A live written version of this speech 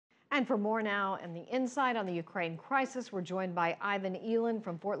And for more now and the insight on the Ukraine crisis, we're joined by Ivan Eland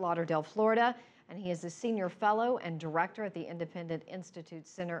from Fort Lauderdale, Florida. And he is a senior fellow and director at the Independent Institute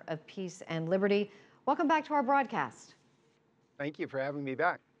Center of Peace and Liberty. Welcome back to our broadcast. Thank you for having me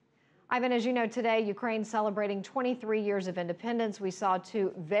back. Ivan, as you know, today, Ukraine celebrating 23 years of independence. We saw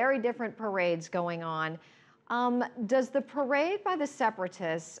two very different parades going on. Does the parade by the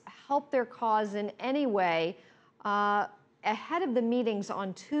separatists help their cause in any way ahead of the meetings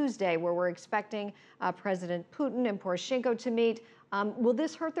on Tuesday, where we're expecting President Putin and Poroshenko to meet? Will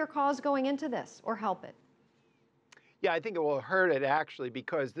this hurt their cause going into this or help it? Yeah, I think it will hurt it, actually,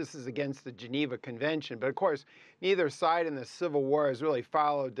 because this is against the Geneva Convention. But of course, neither side in the civil war has really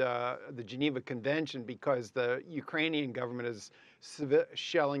followed the Geneva Convention because the Ukrainian government is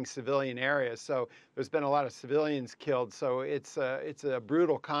shelling civilian areas. So there's been a lot of civilians killed. So it's a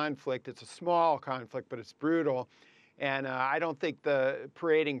brutal conflict. It's a small conflict, but it's brutal. And I don't think the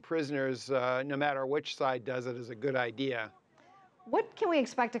parading prisoners, no matter which side does it, is a good idea. What can we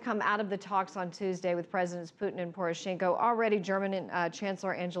expect to come out of the talks on Tuesday with Presidents Putin and Poroshenko? Already, German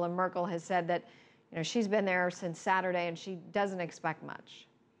Chancellor Angela Merkel has said that she's been there since Saturday and she doesn't expect much.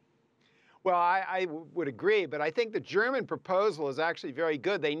 Well, I would agree, but I think the German proposal is actually very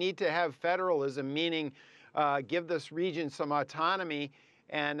good. They need to have federalism, meaning give this region some autonomy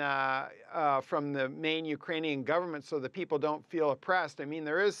and from the main Ukrainian government so that people don't feel oppressed. I mean,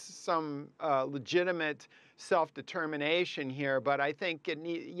 there is some legitimate self-determination here, but I think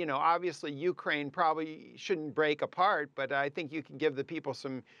obviously Ukraine probably shouldn't break apart, but I think you can give the people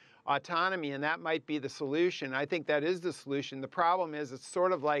some autonomy, and that might be the solution. I think that is the solution. The problem is it's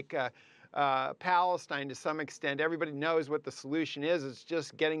sort of like Palestine to some extent. Everybody knows what the solution is. It's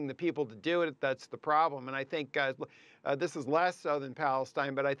just getting the people to do it. That's the problem. And I think this is less so than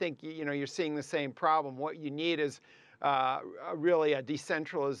Palestine, but I think you're seeing the same problem. What you need is really a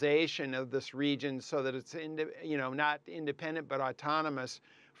decentralization of this region so that it's not independent but autonomous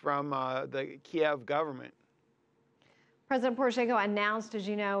from the Kiev government. President Poroshenko announced, as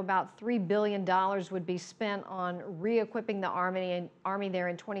you know, about $3 billion would be spent on re-equipping the army there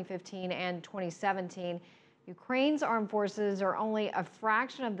in 2015 and 2017. Ukraine's armed forces are only a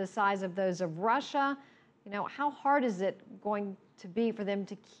fraction of the size of those of Russia. How hard is it going to be for them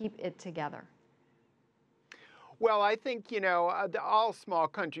to keep it together? Well, I think, all small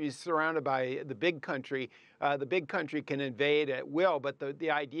countries surrounded by the big country can invade at will. But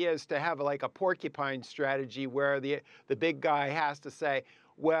the idea is to have like a porcupine strategy where the big guy has to say,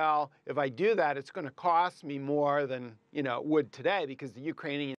 well, if I do that, it's going to cost me more than, it would today because the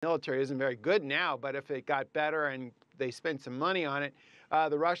Ukrainian military isn't very good now. But if it got better and they spent some money on it,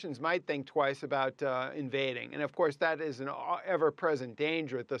 the Russians might think twice about invading. And of course, that is an ever-present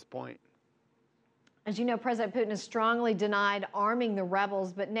danger at this point. As you know, President Putin has strongly denied arming the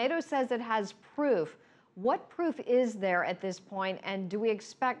rebels, but NATO says it has proof. What proof is there at this point, and do we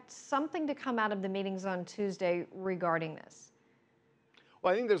expect something to come out of the meetings on Tuesday regarding this?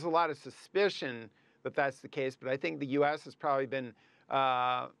 Well, I think there's a lot of suspicion that that's the case, but I think the U.S. has probably been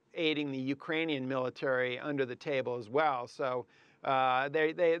aiding the Ukrainian military under the table as well. So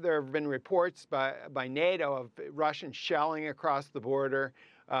there have been reports by NATO of Russian shelling across the border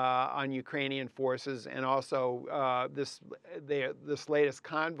on Ukrainian forces, and also this latest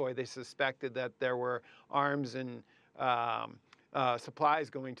convoy, they suspected that there were arms and supplies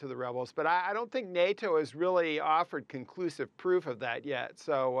going to the rebels. But I don't think NATO has really offered conclusive proof of that yet.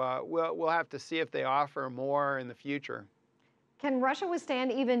 So we'll have to see if they offer more in the future. Can Russia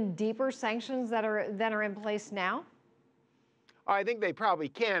withstand even deeper sanctions that are in place now? I think they probably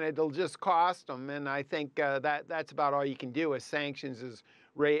can. It'll just cost them, and I think that's about all you can do with sanctions is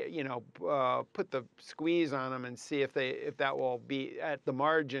put the squeeze on them and see if that will be at the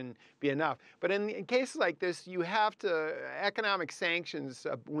margin be enough. But in cases like this, you have to economic sanctions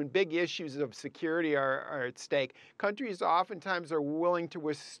when big issues of security are at stake. Countries oftentimes are willing to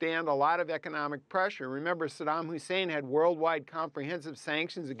withstand a lot of economic pressure. Remember, Saddam Hussein had worldwide comprehensive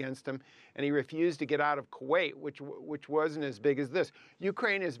sanctions against him, and he refused to get out of Kuwait, which wasn't as big as this.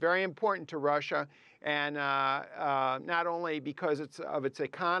 Ukraine is very important to Russia, and not only because of its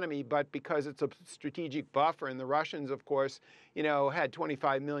economy, but because it's a strategic buffer. And the Russians, of course, had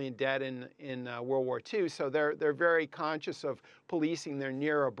 25 million dead in World War II, so they're very conscious of policing their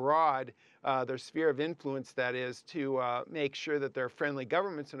near abroad, their sphere of influence, that is, to make sure that they're friendly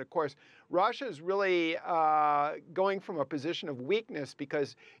governments. And of course, Russia is really going from a position of weakness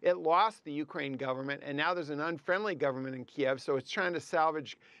because it lost the Ukraine government, and now there's an unfriendly government in Kiev, so it's trying to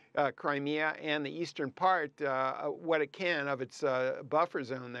salvage Crimea and the eastern part, what it can of its buffer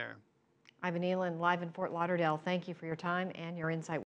zone there. Ivan Eland, live in Fort Lauderdale. Thank you for your time and your insight.